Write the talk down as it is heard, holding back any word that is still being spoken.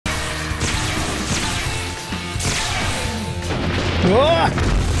Whoa!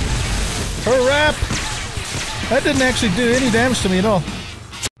 Crap! That didn't actually do any damage to me at all.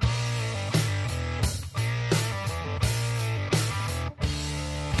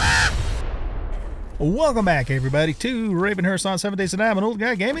 Welcome back, everybody, to Ravenhearst on 7 Days, and I'm an old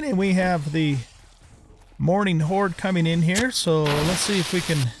guy gaming, and we have the morning horde coming in here. So let's see if we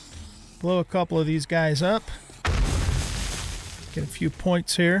can blow a couple of these guys up. Get a few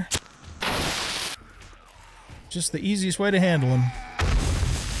points here. Just the easiest way to handle them.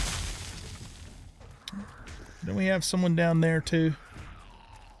 Then we have someone down there too.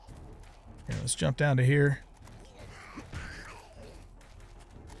 Here, let's jump down to here.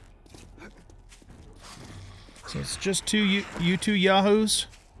 So it's just you two yahoos.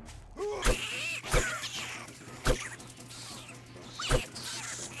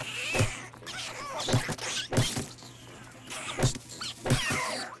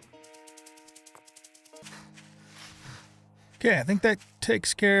 Okay, I think that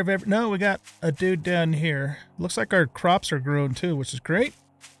takes care of every... No, we got a dude down here. Looks like our crops are growing too, which is great.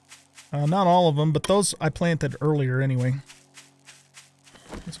 Not all of them, but those I planted earlier anyway.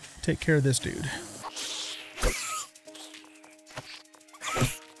 Let's take care of this dude.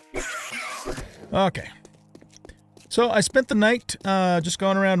 Okay. So I spent the night just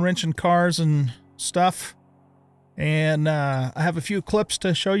going around wrenching cars and stuff. And I have a few clips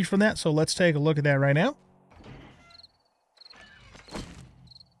to show you from that, so let's take a look at that right now.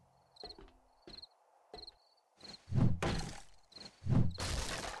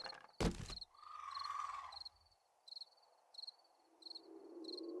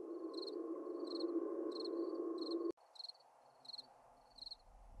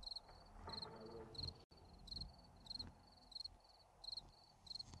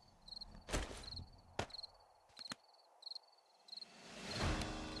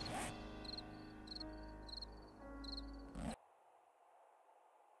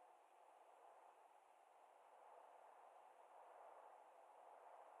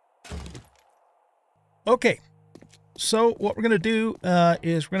 Okay, so what we're going to do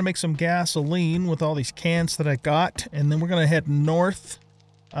is we're going to make some gasoline with all these cans that I got, and then we're going to head north,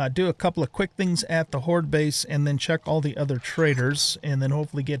 do a couple of quick things at the Horde base, and then check all the other traders, and then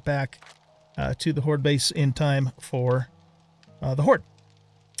hopefully get back to the Horde base in time for the Horde.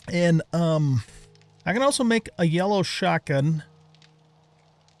 And I can also make a yellow shotgun,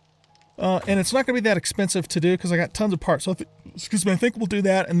 and it's not going to be that expensive to do because I got tons of parts. So, excuse me, I think we'll do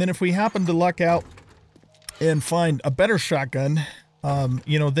that, and then if we happen to luck out and find a better shotgun,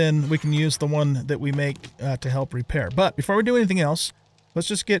 you know, then we can use the one that we make to help repair. But before we do anything else, let's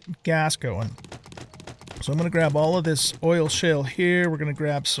just get gas going. So I'm going to grab all of this oil shale here. We're going to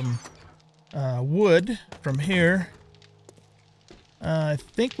grab some wood from here. I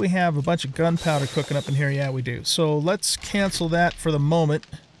think we have a bunch of gunpowder cooking up in here. Yeah, we do. So let's cancel that for the moment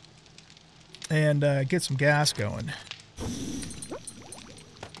and get some gas going.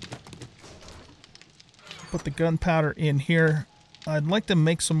 Put the gunpowder in here. I'd like to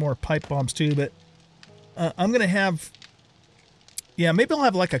make some more pipe bombs too, but I'm going to have... Yeah, maybe I'll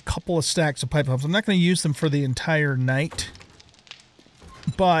have like a couple of stacks of pipe bombs. I'm not going to use them for the entire night.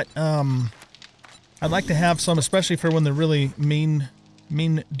 But I'd like to have some, especially for when the really mean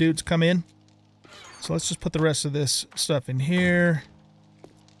dudes come in. So let's just put the rest of this stuff in here.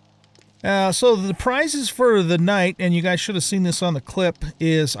 So the prizes for the night, and you guys should have seen this on the clip,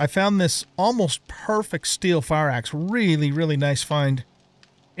 is I found this almost perfect steel fire axe. Really, really nice find.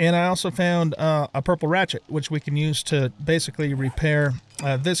 And I also found a purple ratchet, which we can use to basically repair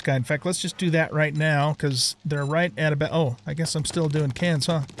this guy. In fact, let's just do that right now, because they're right at about... Oh, I guess I'm still doing cans,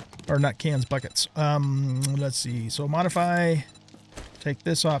 huh? Or not cans, buckets. Let's see. So modify, take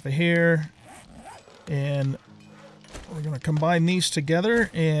this off of here, and... we're going to combine these together,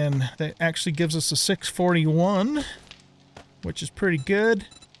 and that actually gives us a 641, which is pretty good.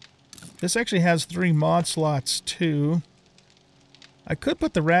 This actually has 3 mod slots, too. I could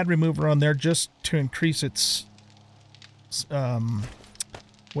put the rad remover on there just to increase its,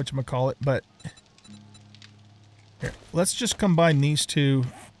 whatchamacallit, but here, let's just combine these two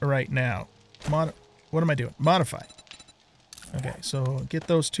right now. What am I doing? Modify. Okay, so get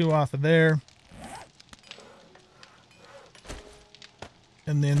those two off of there.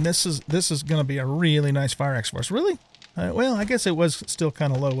 And then this is going to be a really nice fire axe for us. Really? Well, I guess it was still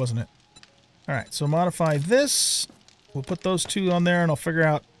kind of low, wasn't it? All right, so modify this. We'll put those two on there, and I'll figure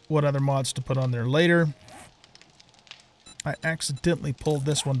out what other mods to put on there later. I accidentally pulled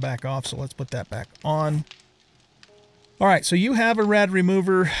this one back off, so let's put that back on. All right, so you have a rad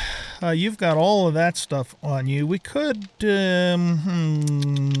remover. You've got all of that stuff on you. We could...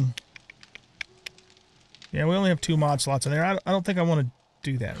 Yeah, we only have 2 mod slots in there. I don't think I want to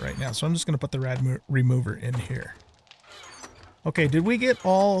do that right now, so I'm just going to put the rad remover in here. Okay, did we get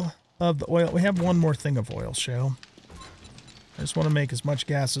all of the oil? We have one more thing of oil, Shell. I just want to make as much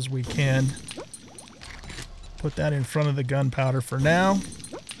gas as we can. Put that in front of the gunpowder for now.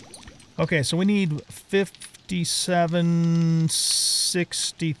 Okay, so we need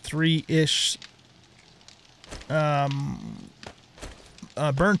 5763-ish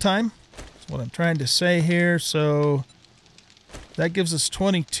burn time. That's what I'm trying to say here. So that gives us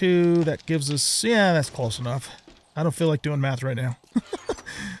 22. That gives us, yeah, that's close enough. I don't feel like doing math right now.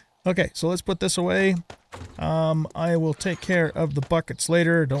 Okay, so let's put this away. I will take care of the buckets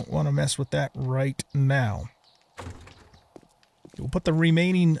later. Don't want to mess with that right now. We'll put the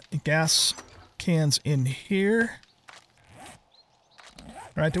remaining gas cans in here.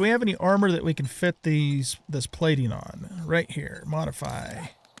 All right, do we have any armor that we can fit this plating on? Right here, modify.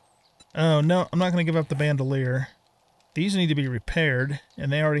 Oh, no, I'm not going to give up the bandolier. These need to be repaired,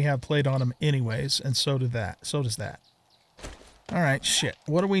 and they already have plate on them anyways, and so does that. All right, shit.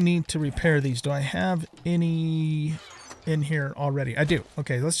 What do we need to repair these? Do I have any in here already? I do.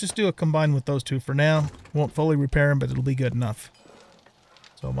 Okay, let's just do a combine with those two for now. Won't fully repair them, but it'll be good enough.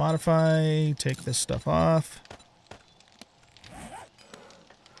 So modify, take this stuff off.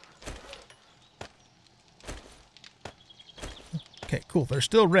 Okay, cool. They're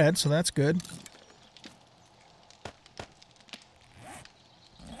still red, so that's good.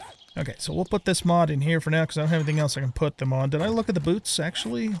 Okay, so we'll put this mod in here for now because I don't have anything else I can put them on. Did I look at the boots,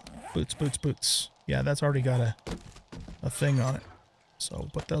 actually? Boots. Yeah, that's already got a thing on it. So we'll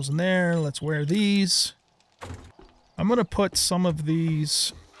put those in there. Let's wear these. I'm going to put some of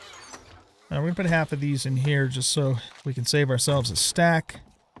these... we're going to put half of these in here just so we can save ourselves a stack.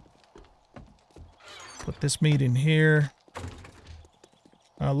 Put this meat in here.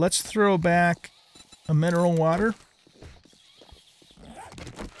 Let's throw back a mineral water.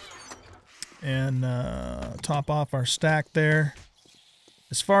 And top off our stack there.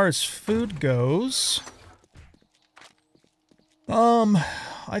 As far as food goes,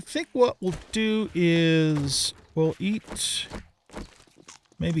 I think what we'll do is we'll eat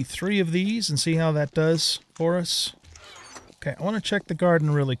maybe 3 of these and see how that does for us. Okay, I want to check the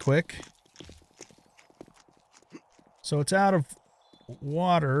garden really quick. So it's out of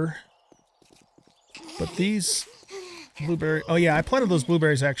water, but these... blueberry. Oh yeah, I planted those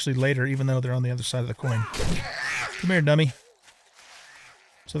blueberries actually later, even though they're on the other side of the coin. Come here, dummy.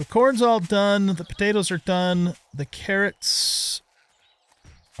 So the corn's all done. The potatoes are done. The carrots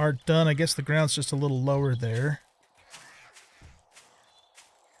are done. I guess the ground's just a little lower there.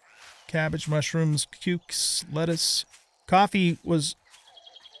 Cabbage, mushrooms, cukes, lettuce. Coffee was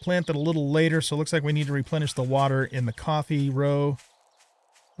planted a little later, so it looks like we need to replenish the water in the coffee row.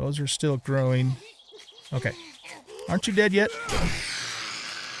 Those are still growing. Okay. Aren't you dead yet?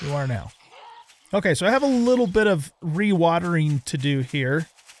 You are now. Okay, so I have a little bit of re-watering to do here.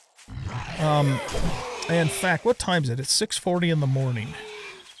 In fact, what time is it? It's 6:40 in the morning.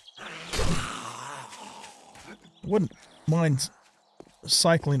 Wouldn't mind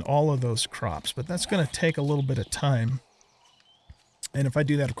cycling all of those crops, but that's going to take a little bit of time. And if I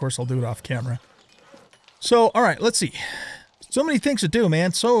do that, of course, I'll do it off camera. So, all right, let's see. So many things to do,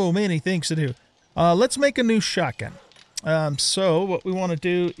 man. So many things to do. Let's make a new shotgun. So what we want to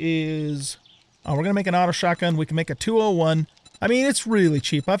do is we're going to make an auto shotgun. We can make a 201. I mean, it's really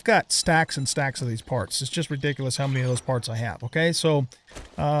cheap. I've got stacks and stacks of these parts. It's just ridiculous how many of those parts I have. Okay, so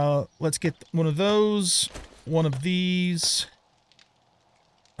let's get one of those, one of these.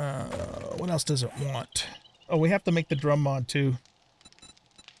 What else does it want? Oh, we have to make the drum mod too.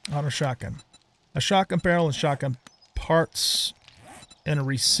 Auto shotgun. A shotgun barrel and shotgun parts and a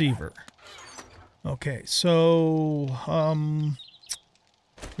receiver. Okay, so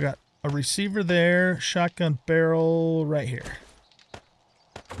we got a receiver there, shotgun barrel right here.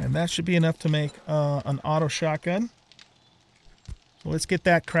 And that should be enough to make an auto shotgun. So let's get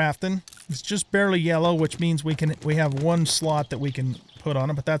that crafting. It's just barely yellow, which means we have one slot that we can put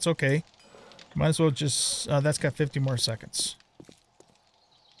on it, but that's okay. Might as well just that's got 50 more seconds.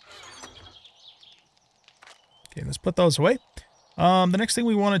 Okay, let's put those away. The next thing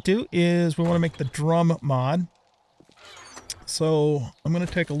we want to do is we want to make the drum mod. So I'm going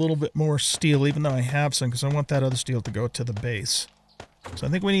to take a little bit more steel, even though I have some, because I want that other steel to go to the base. So I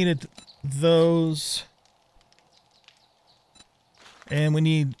think we needed those. And we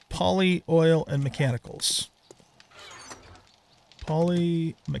need poly, oil, and mechanicals.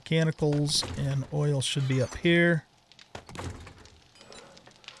 Poly, mechanicals, and oil should be up here.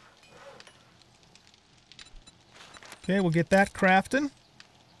 Okay, we'll get that crafting.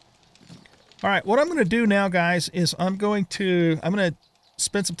 All right, what I'm going to do now, guys, is I'm going to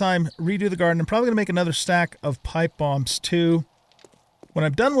spend some time, redo the garden. I'm probably going to make another stack of pipe bombs, too. When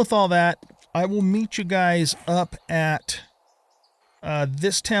I'm done with all that, I will meet you guys up at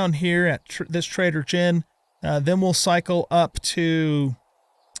this town here, at this Trader Jen. Then we'll cycle up to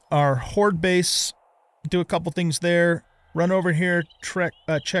our Horde base, do a couple things there, run over here, check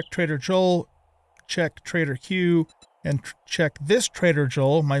Trader Joel, check Trader Hugh, and check this Trader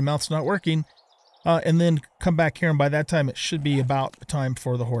Joel. My mouth's not working. And then come back here, and by that time, it should be about time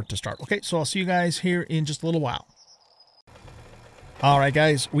for the Horde to start. Okay, so I'll see you guys here in just a little while. All right,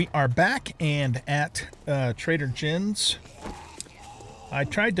 guys, we are back and at Trader Jen's. I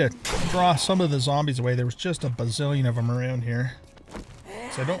tried to draw some of the zombies away. There was just a bazillion of them around here.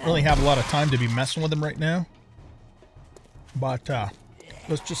 So I don't really have a lot of time to be messing with them right now. But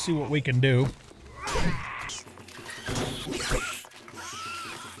let's just see what we can do.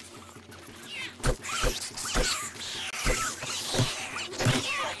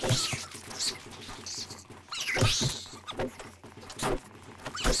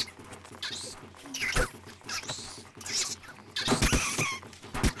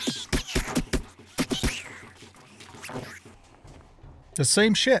 The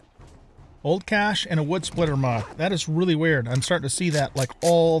same shit. Old cache and a wood splitter mod. That is really weird. I'm starting to see that like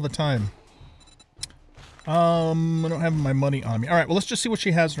all the time. I don't have my money on me. All right, well, let's just see what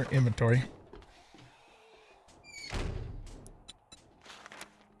she has in her inventory.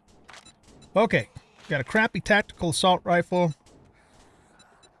 Okay, got a crappy tactical assault rifle,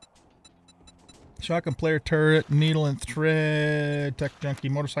 shotgun player turret, needle and thread, tech junkie,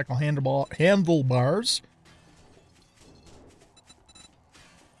 motorcycle handlebars.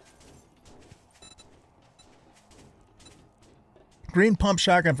 Green pump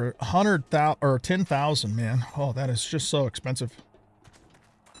shotgun for 100,000 or 10,000, man. Oh, that is just so expensive.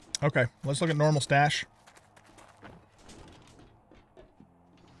 Okay, let's look at normal stash.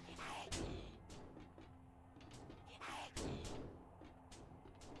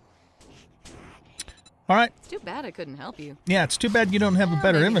 All right. It's too bad I couldn't help you. Yeah, it's too bad you don't have a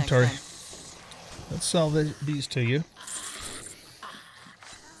better inventory. Let's sell these to you.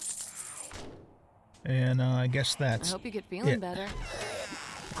 And I guess that's... I hope you get feeling better.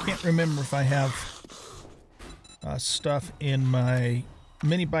 Can't remember if I have stuff in my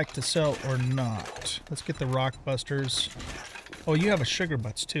mini bike to sell or not. Let's get the rock busters. Oh, you have a sugar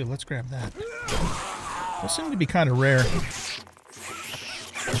butts too. Let's grab that. Those seem to be kind of rare.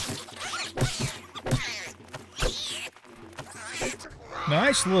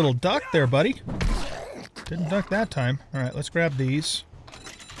 Nice little duck there, buddy. Didn't duck that time. All right, let's grab these.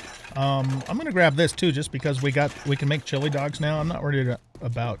 I'm gonna grab this too, just because we can make chili dogs now. I'm not worried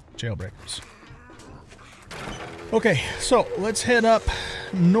about jailbreakers. Okay, so let's head up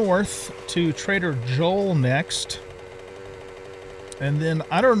north to Trader Joel next, and then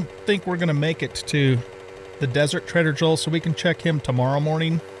I don't think we're gonna make it to the desert Trader Joel, so we can check him tomorrow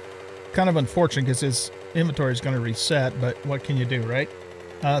morning. Kind of unfortunate because his inventory is going to reset, but what can you do, right?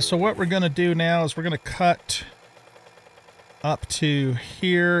 So what we're going to do now is we're going to cut up to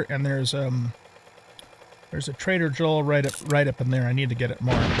here, and there's a Trader Joel right up in there. I need to get it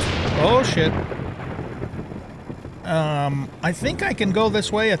marked. Oh shit. I think I can go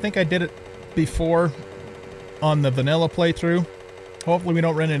this way. I think I did it before on the vanilla playthrough. Hopefully we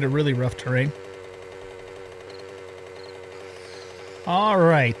don't run into really rough terrain. All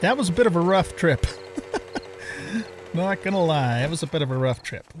right, that was a bit of a rough trip. Not gonna lie, it was a bit of a rough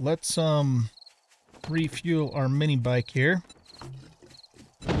trip. Let's refuel our mini bike here.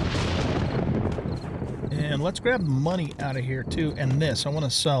 And let's grab money out of here too, and this, I want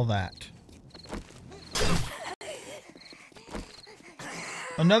to sell that.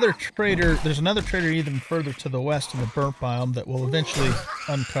 There's another trader even further to the west in the burnt biome that we'll eventually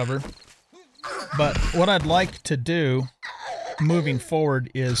uncover. But what I'd like to do moving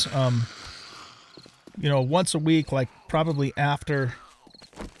forward is, you know, once a week, like probably after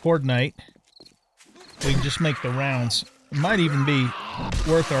Horde night, we can just make the rounds. It might even be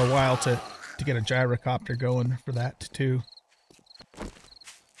worth our while to get a gyrocopter going for that too.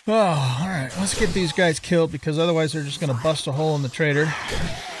 Oh, all right, let's get these guys killed, because otherwise they're just going to bust a hole in the trader.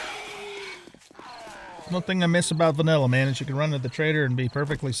 One thing I miss about vanilla, man, is you can run to the trader and be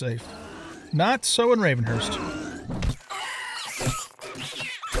perfectly safe. Not so in Ravenhearst.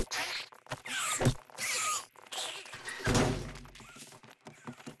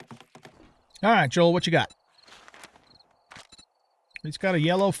 All right, Joel, what you got? He's got a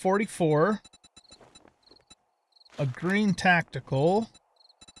yellow 44, a green tactical.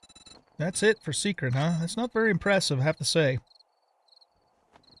 That's it for secret, huh? That's not very impressive, I have to say.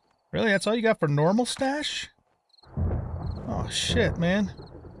 Really? That's all you got for normal stash? Oh, shit, man.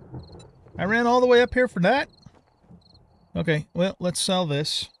 I ran all the way up here for that? Okay, well, let's sell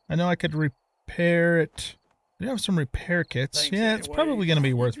this. I know I could repair it. I do have some repair kits. Thanks Yeah, it's anyway. probably going to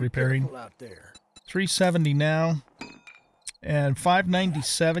be worth Be repairing. careful out there. 370 now. And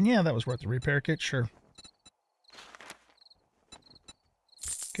 597. Yeah, that was worth the repair kit, sure.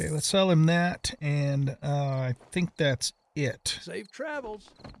 Okay, let's sell him that, and I think that's it. Safe travels.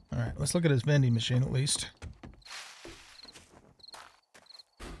 All right, let's look at his vending machine at least.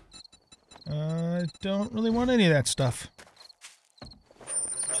 I don't really want any of that stuff.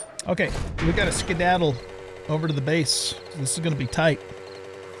 Okay, we got to skedaddle over to the base. This is going to be tight.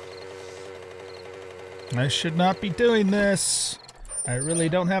 I should not be doing this. I really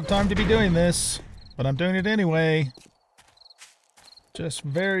don't have time to be doing this, but I'm doing it anyway. Just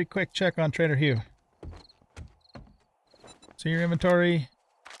very quick check on Trader Hugh. See your inventory.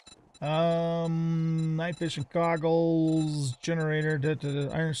 Night vision goggles, generator,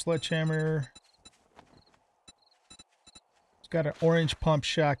 iron sledgehammer. It's got an orange pump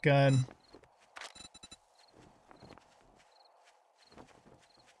shotgun.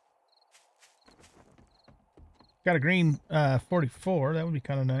 Got a green 44. That would be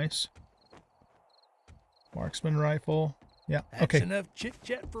kind of nice. Marksman rifle. Yeah, okay. That's enough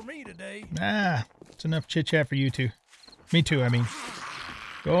chit-chat for me today. Ah, it's enough chit-chat for you two. Me too, I mean.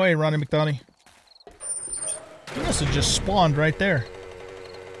 Go away, Ronnie McDonough. He must have just spawned right there.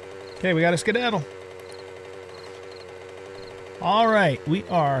 Okay, we got a skedaddle. All right, we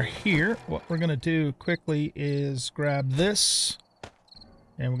are here. What we're going to do quickly is grab this.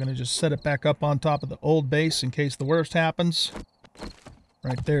 And we're going to just set it back up on top of the old base in case the worst happens.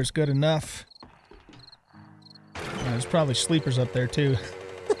 Right there is good enough. There's probably sleepers up there too.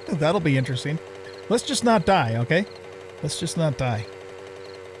 That'll be interesting. Let's just not die, okay? Let's just not die.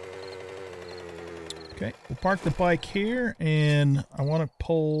 Okay, we'll park the bike here, and I want to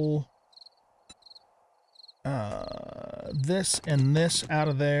pull this and this out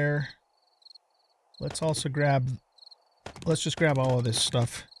of there. Let's also grab... Let's just grab all of this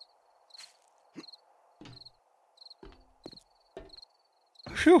stuff.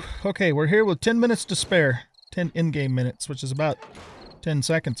 Phew, okay, we're here with 10 minutes to spare. 10 in-game minutes, which is about 10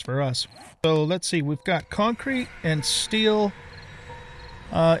 seconds for us. So let's see, we've got concrete and steel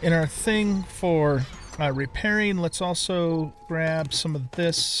in our thing for repairing. Let's also grab some of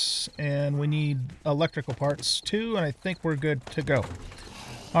this, and we need electrical parts too, and I think we're good to go.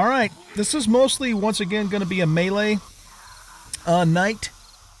 All right, this is mostly, once again, going to be a melee night.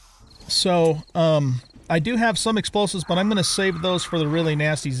 So I do have some explosives, but I'm going to save those for the really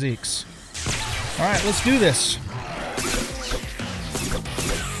nasty Zeeks. All right, let's do this.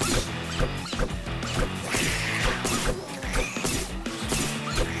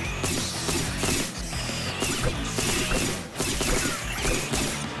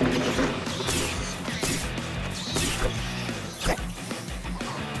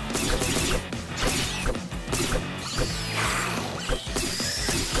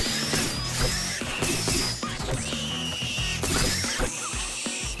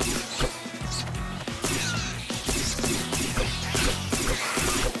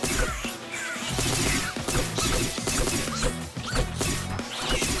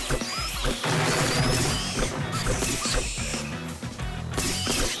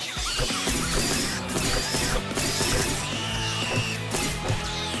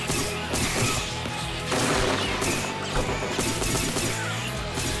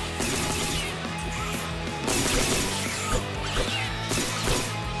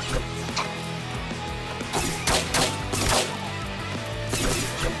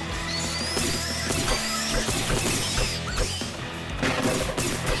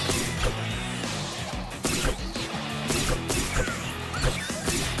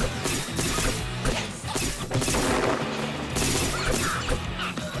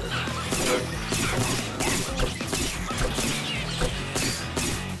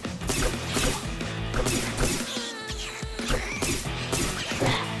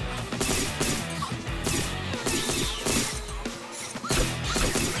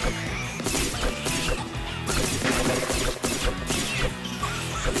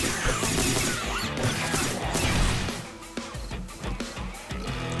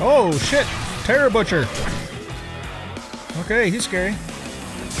 Oh, shit. Terror Butcher. Okay, he's scary.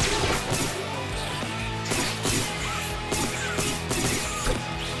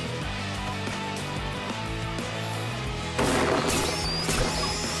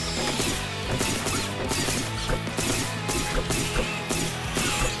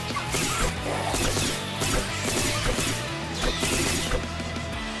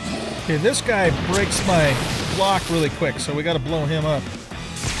 Okay, this guy breaks my block really quick, so we got to blow him up.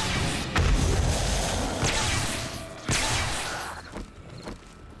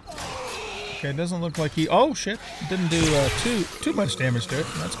 Okay, it doesn't look like he... Oh, shit. Didn't do too much damage to it.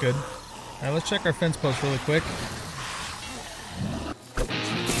 That's good. All right, let's check our fence post really quick.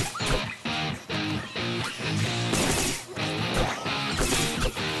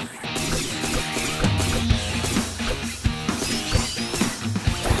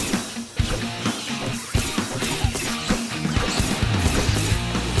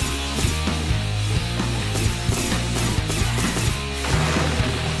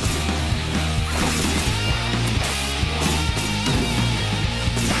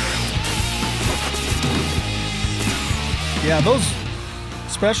 Yeah, those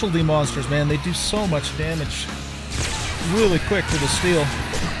specialty monsters, man, they do so much damage really quick to the steel.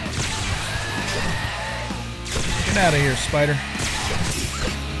 Get out of here, spider.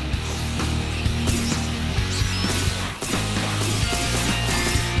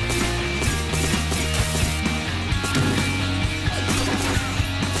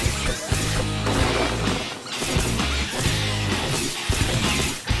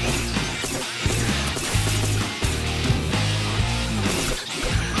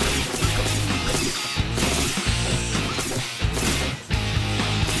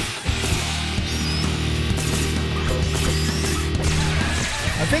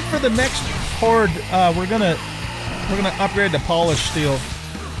 I think for the next Horde, we're gonna upgrade to polished steel.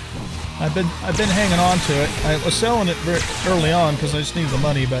 I've been hanging on to it. I was selling it very early on because I just needed the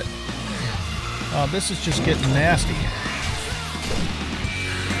money, but this is just getting nasty.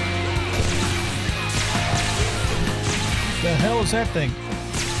 The hell is that thing?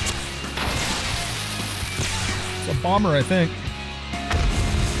 It's a bomber, I think.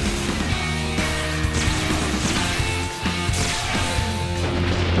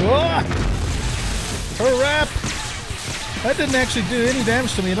 Whoa! Crap! That didn't actually do any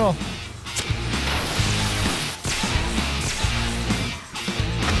damage to me at all.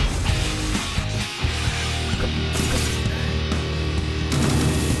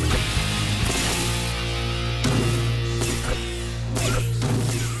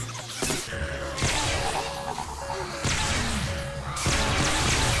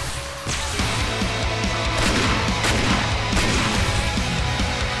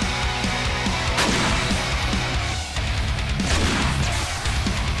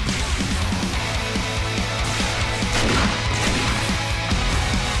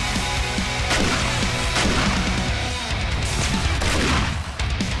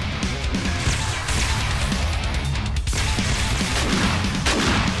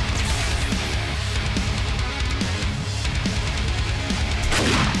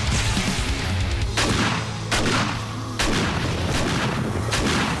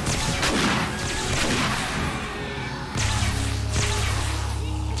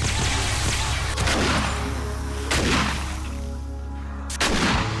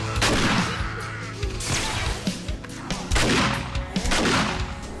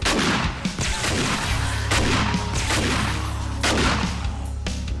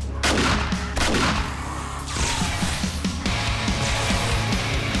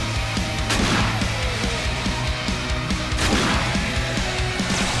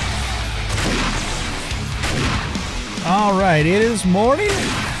 Alright, it is morning.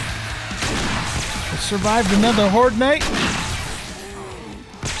 I survived another Horde night.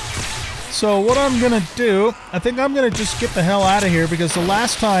 So what I'm gonna do, I think I'm gonna just get the hell out of here because the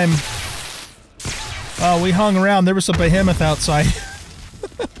last time we hung around, there was a behemoth outside.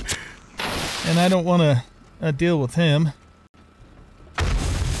 And I don't want to deal with him.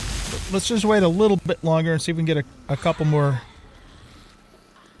 Let's just wait a little bit longer and see if we can get a couple more,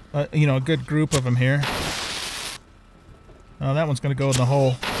 you know, a good group of them here. Oh, that one's going to go in the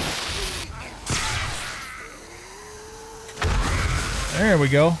hole. There we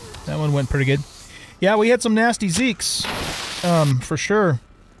go. That one went pretty good. Yeah, we had some nasty Zeeks, for sure.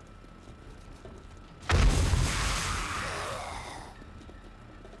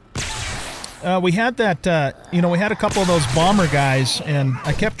 We had that, you know, we had a couple of those bomber guys, and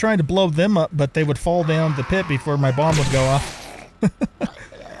I kept trying to blow them up, but they would fall down the pit before my bomb would go off.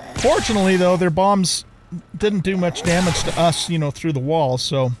 Fortunately, though, their bombs didn't do much damage to us, you know, through the wall,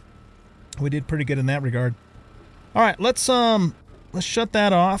 so we did pretty good in that regard. All right, let's shut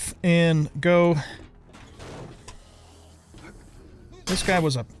that off and go. This guy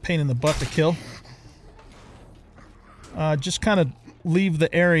was a pain in the butt to kill. Just kind of leave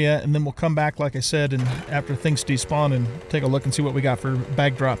the area, and then we'll come back, like I said, and after things despawn, and take a look and see what we got for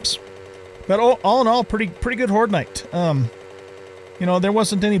bag drops. But all in all, pretty good Horde night. You know, there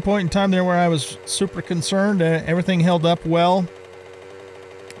wasn't any point in time there where I was super concerned. Everything held up well.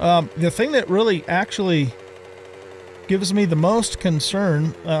 The thing that really actually gives me the most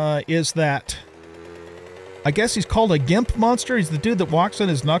concern is that I guess he's called a gimp monster. He's the dude that walks on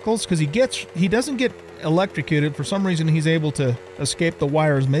his knuckles because he doesn't get electrocuted. For some reason, he's able to escape the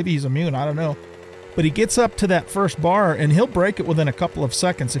wires. Maybe he's immune. I don't know. But he gets up to that first bar and he'll break it within a couple of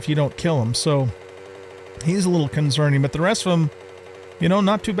seconds if you don't kill him. So he's a little concerning. But the rest of them, you know,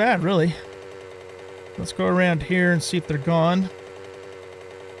 not too bad, really. Let's go around here and see if they're gone.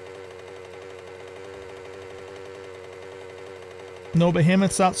 No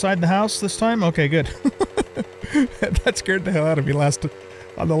behemoths outside the house this time? Okay, good. That scared the hell out of me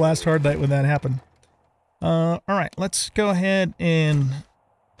on the last hard night when that happened. Alright, let's go ahead and...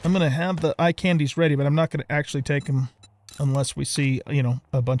 I'm going to have the eye candies ready, but I'm not going to actually take them unless we see, you know,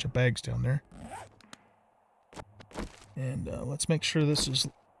 a bunch of bags down there. And let's make sure this is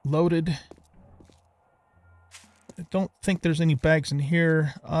loaded. I don't think there's any bags in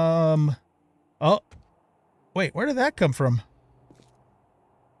here. Oh, wait, where did that come from?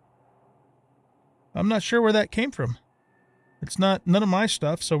 I'm not sure where that came from. It's none of my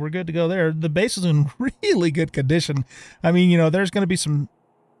stuff, so we're good to go there. The base is in really good condition. I mean, you know, there's going to be some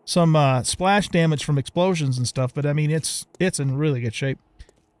splash damage from explosions and stuff, but I mean, it's in really good shape.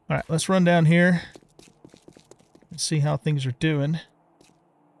 All right, let's run down here and see how things are doing.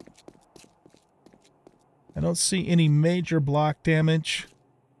 I don't see any major block damage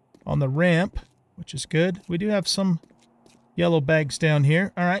on the ramp, which is good. We do have some yellow bags down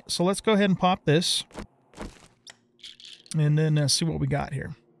here. All right, so let's go ahead and pop this. And then see what we got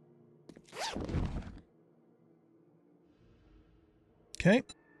here. Okay.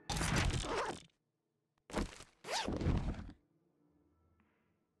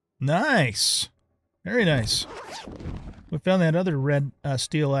 Nice. Very nice. We found that other red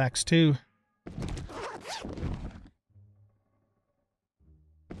steel axe too.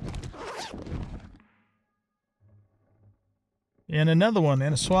 And another one,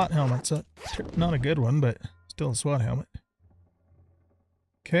 and a SWAT helmet. It's not a good one, but still a SWAT helmet.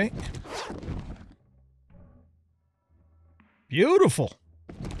 Okay. Beautiful.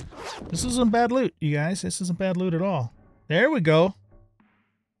 This isn't bad loot, you guys. This isn't bad loot at all. There we go.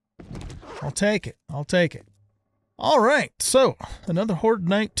 I'll take it. I'll take it. All right. So, another Horde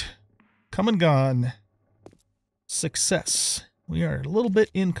night come and gone. Success. We are a little bit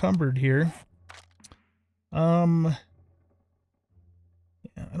encumbered here. I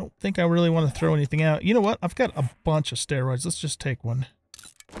don't think I really want to throw anything out. You know what? I've got a bunch of steroids. Let's just take one.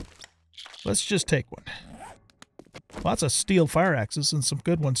 Let's just take one. Lots of steel fire axes and some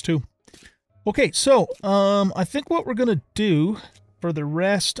good ones too. Okay, so I think what we're gonna do for the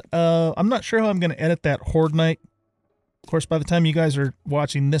rest, I'm not sure how I'm gonna edit that Horde night. Of course, by the time you guys are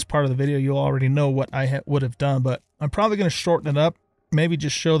watching this part of the video, you'll already know what I would have done. But I'm probably gonna shorten it up. Maybe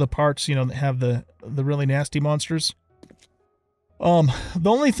just show the parts, you know, that have the really nasty monsters. The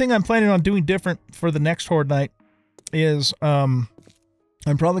only thing I'm planning on doing different for the next Horde night is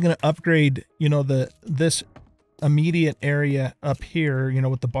I'm probably going to upgrade, you know, this immediate area up here, you know,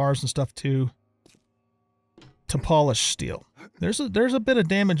 with the bars and stuff to polished steel. There's a bit of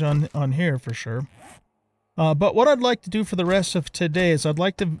damage on here for sure. But what I'd like to do for the rest of today is I'd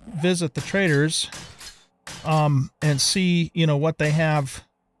like to visit the traders and see, you know, what they have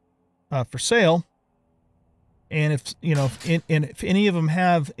for sale. And if, you know, if any of them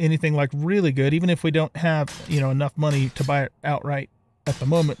have anything like really good, even if we don't have, you know, enough money to buy it outright at the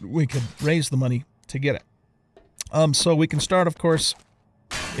moment, we could raise the money to get it. So we can start, of course,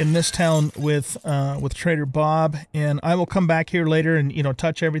 in this town with Trader Bob, and I will come back here later and, you know,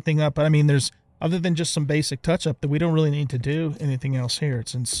 touch everything up. But I mean, there's, other than just some basic touch up, that we don't really need to do anything else here.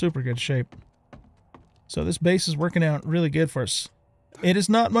 It's in super good shape. So this base is working out really good for us. It is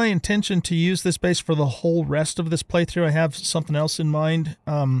not my intention to use this base for the whole rest of this playthrough. I have something else in mind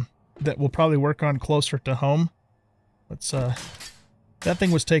that we'll probably work on closer to home. Let's, that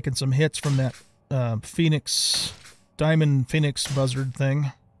thing was taking some hits from that Diamond Phoenix buzzard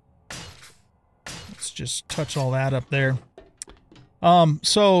thing. Let's just touch all that up there.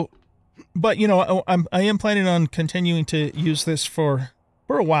 But, you know, I am planning on continuing to use this for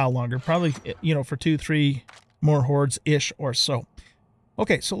a while longer. Probably, you know, for 2-3 more hordes-ish or so.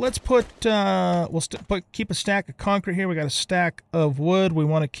 Okay, so let's put, keep a stack of concrete here. We got a stack of wood. We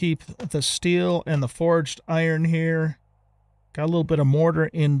want to keep the steel and the forged iron here. Got a little bit of mortar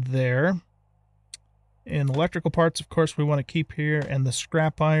in there. And electrical parts, of course, we want to keep here. And the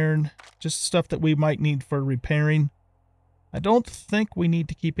scrap iron, just stuff that we might need for repairing. I don't think we need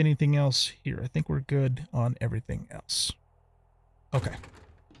to keep anything else here. I think we're good on everything else. Okay.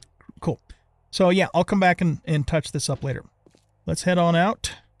 Cool. So, yeah, I'll come back and touch this up later. Let's head on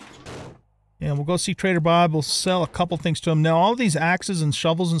out. And we'll go see Trader Bob. We'll sell a couple things to him. Now, all these axes and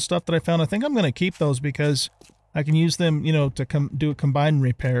shovels and stuff that I found, I think I'm going to keep those because I can use them, you know, to do combined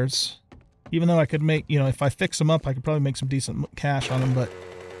repairs. Even though I could make, you know, if I fix them up, I could probably make some decent cash on them, but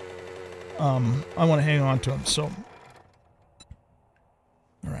I want to hang on to them, so.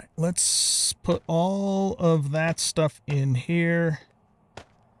 All right, let's put all of that stuff in here.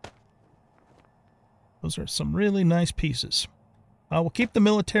 Those are some really nice pieces. We'll keep the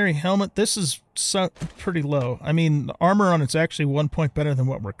military helmet. This is pretty low. I mean, the armor on it's actually 1 point better than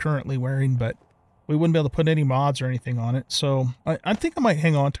what we're currently wearing, but we wouldn't be able to put any mods or anything on it. So I think I might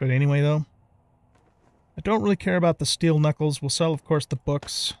hang on to it anyway, though. I don't really care about the steel knuckles. We'll sell, of course, the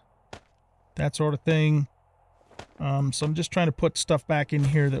books, that sort of thing. So I'm just trying to put stuff back in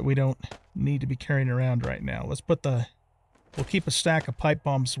here that we don't need to be carrying around right now. Let's put we'll keep a stack of pipe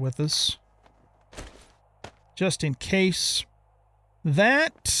bombs with us, just in case.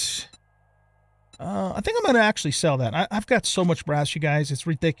 That, I think I'm going to actually sell that. I've got so much brass, you guys. It's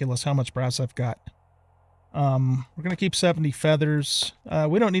ridiculous how much brass I've got. We're going to keep 70 feathers.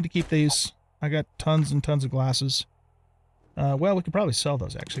 We don't need to keep these. I got tons and tons of glasses. Well, we could probably sell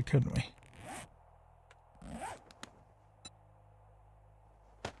those, actually, couldn't we?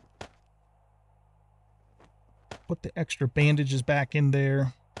 Put the extra bandages back in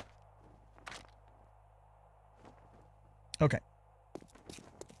there. Okay.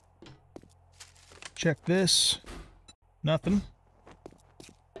 Check this. Nothing.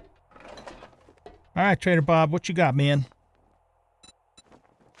 All right, Trader Bob, what you got, man?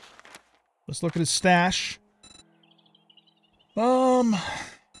 Let's look at his stash. He's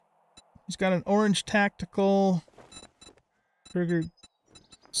got an orange tactical trigger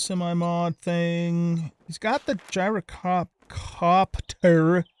semi-mod thing. He's got the gyrocopter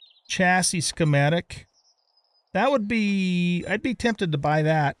chassis schematic. That would be... I'd be tempted to buy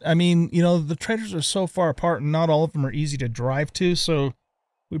that. I mean, you know, the traders are so far apart and not all of them are easy to drive to, so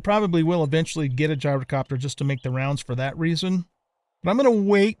we probably will eventually get a gyrocopter just to make the rounds for that reason. But I'm going to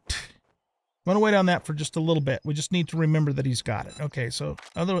wait. I'm going to wait on that for just a little bit. We just need to remember that he's got it. Okay, so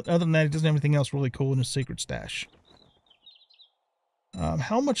other than that, he doesn't have anything else really cool in his secret stash.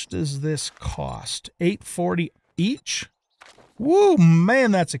 How much does this cost? $8.40 each? Woo,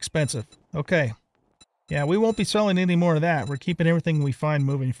 man, that's expensive. Okay. Yeah, we won't be selling any more of that. We're keeping everything we find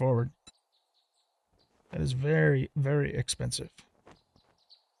moving forward. That is very, very expensive.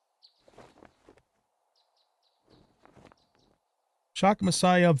 Shock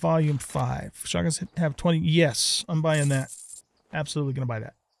Messiah Volume 5. Shotguns have 20. Yes, I'm buying that. Absolutely going to buy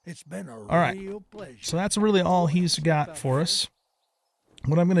that. It's been a real pleasure. So that's really all he's got for us.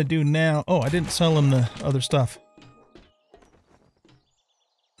 What I'm going to do now... Oh, I didn't sell him the other stuff.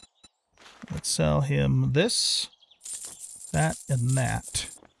 Let's sell him this, that, and that.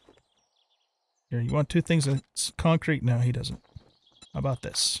 Here, you want two things that's concrete? No, he doesn't. How about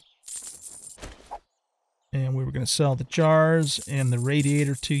this? And we were going to sell the jars and the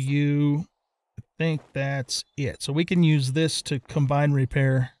radiator to you. I think that's it. So we can use this to combine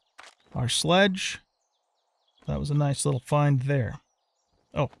repair our sledge. That was a nice little find there.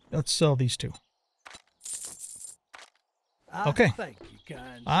 Oh, let's sell these two. Okay.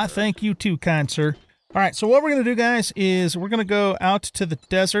 I thank you too, kind sir. All right, so what we're going to do, guys, is we're going to go out to the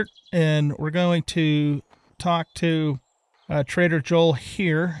desert, and we're going to talk to Trader Joel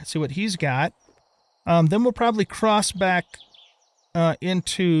here, see what he's got. Then we'll probably cross back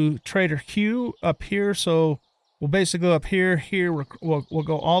into Trader Hugh up here. So we'll basically go up here. Here, we'll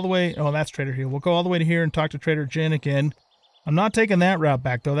go all the way. Oh, that's Trader Hugh. We'll go all the way to here and talk to Trader Jen again. I'm not taking that route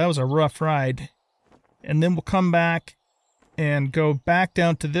back, though. That was a rough ride. And then we'll come back and go back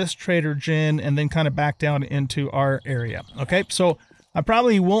down to this Trader Jen and then kind of back down into our area. Okay, so I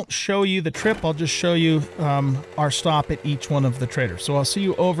probably won't show you the trip. I'll just show you our stop at each one of the traders. So I'll see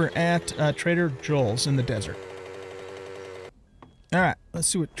you over at Trader Joel's in the desert. All right, let's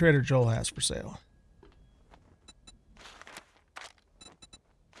see what Trader Joel has for sale.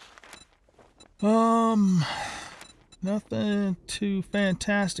 Nothing too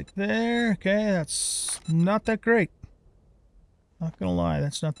fantastic there. Okay, that's not that great. Not gonna lie,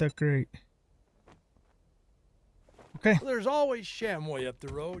 that's not that great. Okay. Well, there's always Shamway up the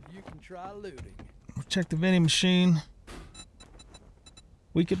road. You can try looting. We'll check the vending machine.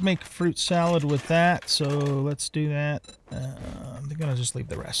 We could make fruit salad with that, so let's do that. I'm gonna just leave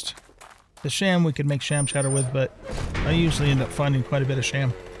the rest. The sham we could make sham chowder with, but I usually end up finding quite a bit of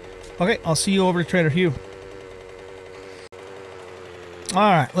sham. Okay, I'll see you over at Trader Hugh.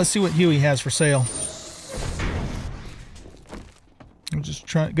 Alright, let's see what Huey has for sale.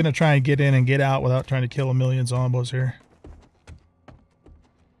 gonna try and get in and get out without trying to kill a million zombos here.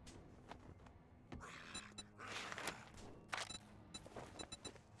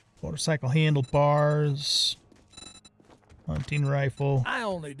 Motorcycle handlebars. Hunting rifle. I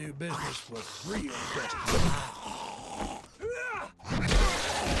only do business with real customers.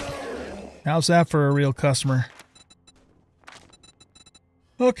 How's that for a real customer?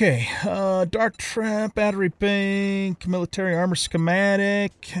 Okay, dark trap, battery bank, military armor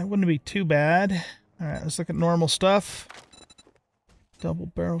schematic. Wouldn't be too bad. All right, let's look at normal stuff. Double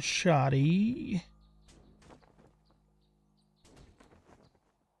barrel shotty.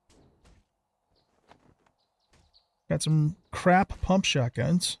 Got some crap pump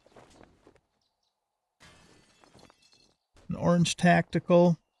shotguns. An orange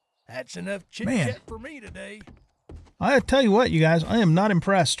tactical. That's enough Man. chit-chat for me today. I tell you what, you guys, I am not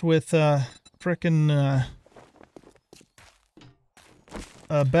impressed with frickin'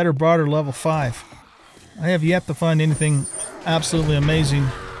 better, broader level 5. I have yet to find anything absolutely amazing.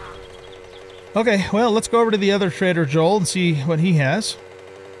 Okay, well, let's go over to the other Trader Joel and see what he has.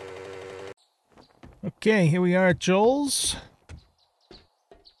 Okay, here we are at Joel's.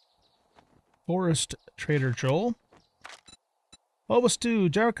 Forest Trader Joel. What was to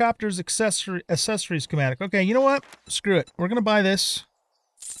gyrocopter's accessory schematic? Okay, you know what? Screw it. We're going to buy this.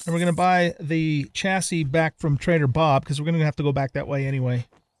 And we're going to buy the chassis back from Trader Bob, because we're going to have to go back that way anyway.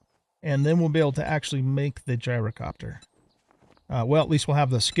 And then we'll be able to actually make the gyrocopter. Well, at least we'll have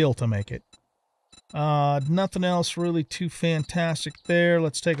the skill to make it. Nothing else really too fantastic there.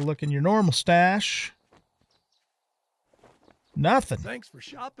 Let's take a look in your normal stash. Nothing. Thanks for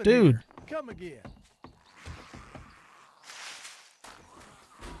shopping, Dude. here. Come again.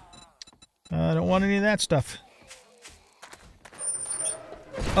 I don't want any of that stuff.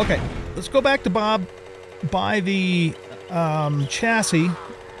 Okay, let's go back to Bob. Buy the chassis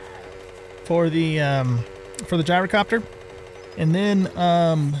for the gyrocopter, and then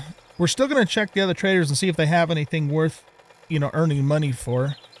we're still going to check the other traders and see if they have anything worth, you know, earning money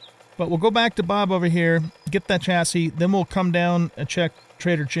for. But we'll go back to Bob over here, get that chassis, then we'll come down and check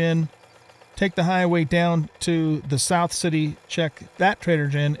Trader Jin. Take the highway down to the South City, check that Trader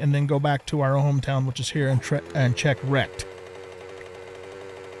Jin, and then go back to our hometown, which is here, and check Wrecked.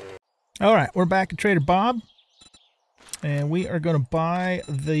 All right, we're back at Trader Bob, and we are going to buy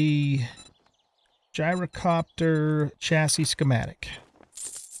the gyrocopter chassis schematic.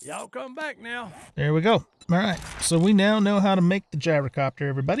 Y'all come back now. There we go. All right, so we now know how to make the gyrocopter,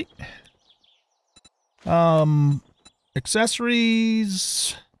 everybody.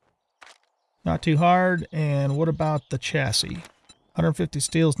 Accessories... not too hard. And what about the chassis? 150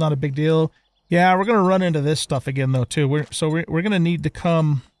 steel is not a big deal. Yeah, we're going to run into this stuff again, though, too. We're going to need to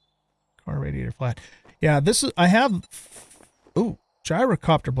come... car radiator flat. Yeah, this is... I have... ooh,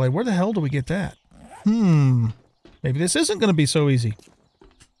 gyrocopter blade. Where the hell do we get that? Maybe this isn't going to be so easy.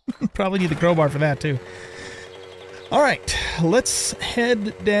 Probably need the crowbar for that, too. All right, let's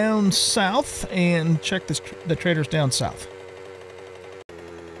head down south and check the traders down south.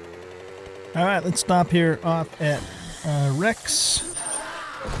 All right, let's stop here off at Rex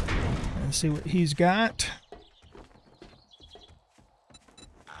and see what he's got.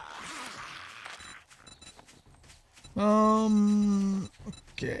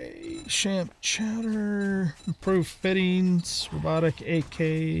 Okay, champ chowder, improved fittings, robotic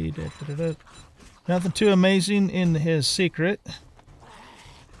AK, Nothing too amazing in his secret.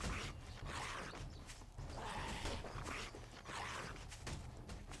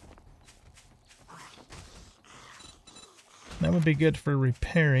 That would be good for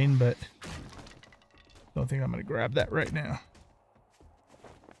repairing, but don't think I'm going to grab that right now.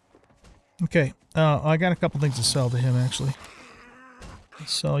 Okay, I got a couple things to sell to him, actually. I'll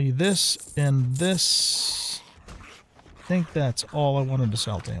sell you this and this. I think that's all I wanted to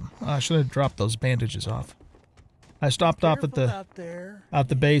sell to him. I should have dropped those bandages off. I stopped off at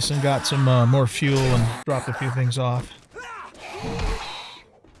the base and got some more fuel and dropped a few things off.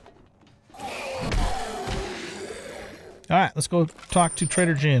 All right, let's go talk to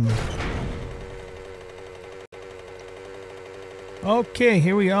Trader Jin. Okay,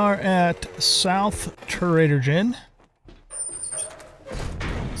 here we are at South Trader Jin.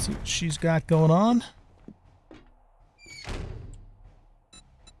 Let's see what she's got going on.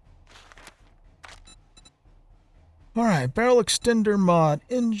 All right, barrel extender mod,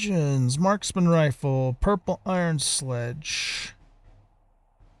 engines, marksman rifle, purple iron sledge.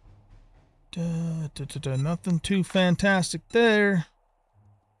 Nothing too fantastic there.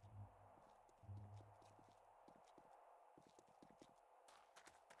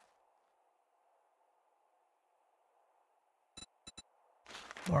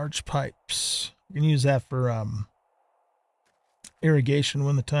 Large pipes. You can use that for irrigation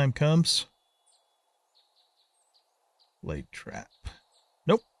when the time comes. Blade trap.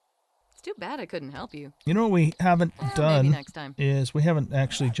 Nope. It's too bad I couldn't help you. You know what we haven't Maybe done next time. is we haven't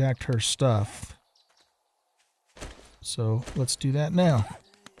actually jacked her stuff. So let's do that now.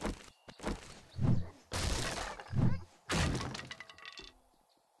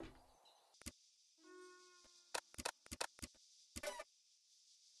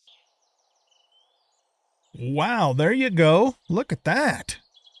 Wow, there you go. Look at that.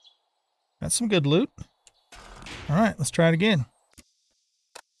 That's some good loot. All right, let's try it again.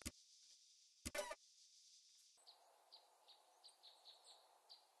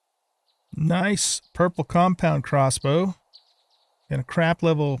 Nice purple compound crossbow and a crap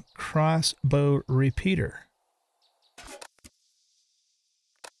level crossbow repeater.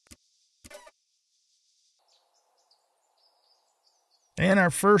 And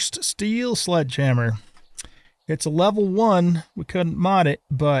our first steel sledgehammer. It's a level 1. We couldn't mod it,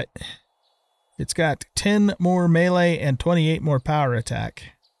 but it's got 10 more melee and 28 more power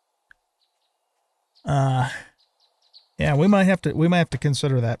attack. Yeah, we might have to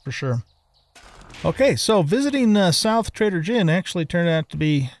consider that for sure. Okay, so visiting South Trader Jin actually turned out to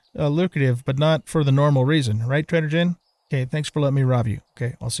be lucrative, but not for the normal reason, right, Trader Jin? Okay, thanks for letting me rob you.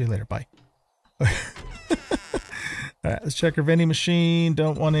 Okay, I'll see you later. Bye. All right, let's check our vending machine.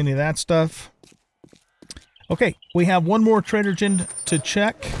 Don't want any of that stuff. Okay, we have one more Trader Jin to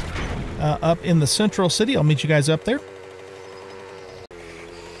check up in the central city. I'll meet you guys up there.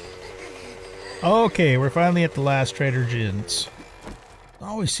 Okay, we're finally at the last Trader Jin's.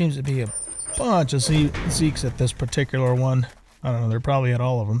 Always seems to be a bunch of Zeeks at this particular one. I don't know, they're probably at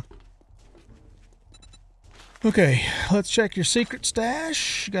all of them. Okay, let's check your secret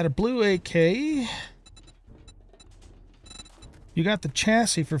stash. You got a blue AK. You got the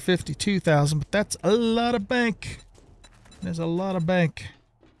chassis for 52,000, but that's a lot of bank. There's a lot of bank.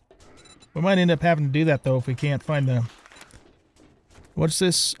 We might end up having to do that, though, if we can't find the... What's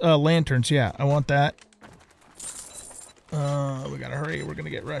this? Lanterns. Yeah, I want that. We gotta hurry. We're gonna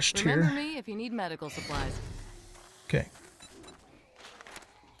get rushed here. Remember me if you need medical supplies. Okay.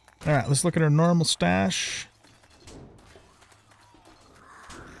 All right, let's look at our normal stash.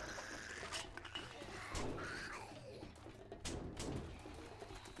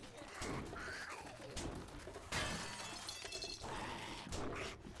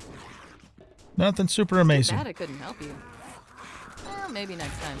 Nothing super amazing. Too bad I couldn't help you. Well, maybe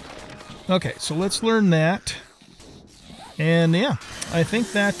next time. Okay, so let's learn that. And yeah, I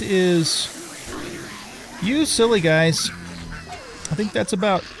think that is you silly guys. I think that's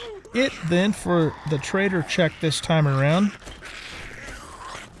about it then for the trader check this time around.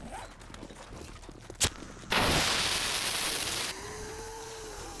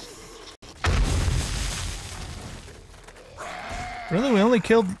 Really? We only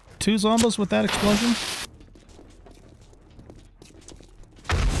killed 2 zombies with that explosion?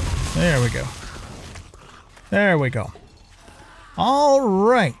 There we go. There we go. All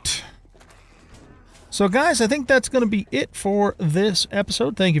right. So guys, I think that's going to be it for this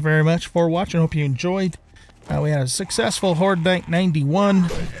episode. Thank you very much for watching. Hope you enjoyed. We had a successful Horde Night 91.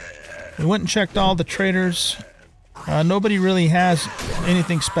 We went and checked all the traders. Nobody really has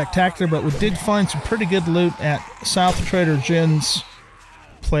anything spectacular, but we did find some pretty good loot at South Trader Jin's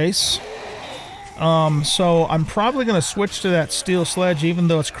place. So I'm probably going to switch to that steel sledge, even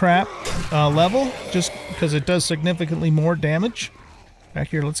though it's crap level, just because it does significantly more damage. Back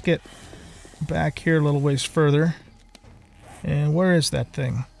here, let's get back here a little ways further. And where is that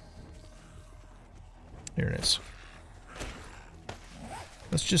thing? Here it is.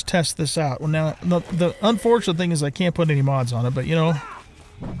 Let's just test this out. Well, now, the unfortunate thing is I can't put any mods on it, but you know.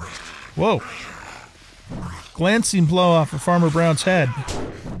 Whoa. Glancing blow off of Farmer Brown's head.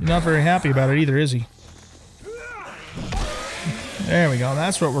 He's not very happy about it either, is he? There we go.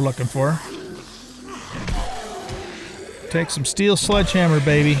 That's what we're looking for. Take some steel sledgehammer,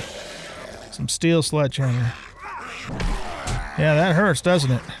 baby. Some steel sledgehammer. Yeah, that hurts,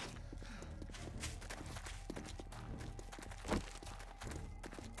 doesn't it?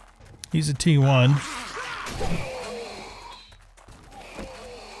 He's a T1.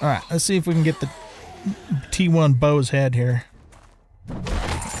 Alright, let's see if we can get the T1 bow's head here.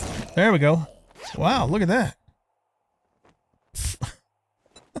 There we go. Wow, look at that.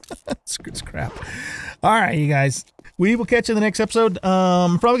 It's crap. Alright, you guys. We will catch you in the next episode.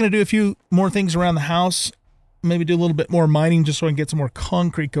 I'm probably going to do a few more things around the house. Maybe do a little bit more mining just so I can get some more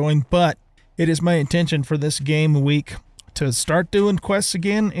concrete going. But it is my intention for this game week to start doing quests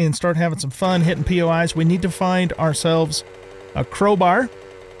again and start having some fun hitting POIs. We need to find ourselves a crowbar.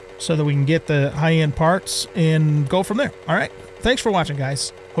 so that we can get the high-end parts and go from there. All right. Thanks for watching,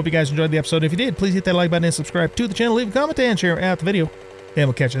 guys. Hope you guys enjoyed the episode. If you did, please hit that like button and subscribe to the channel. Leave a comment and share out the video. And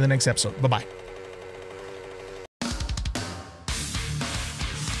we'll catch you in the next episode. Bye-bye.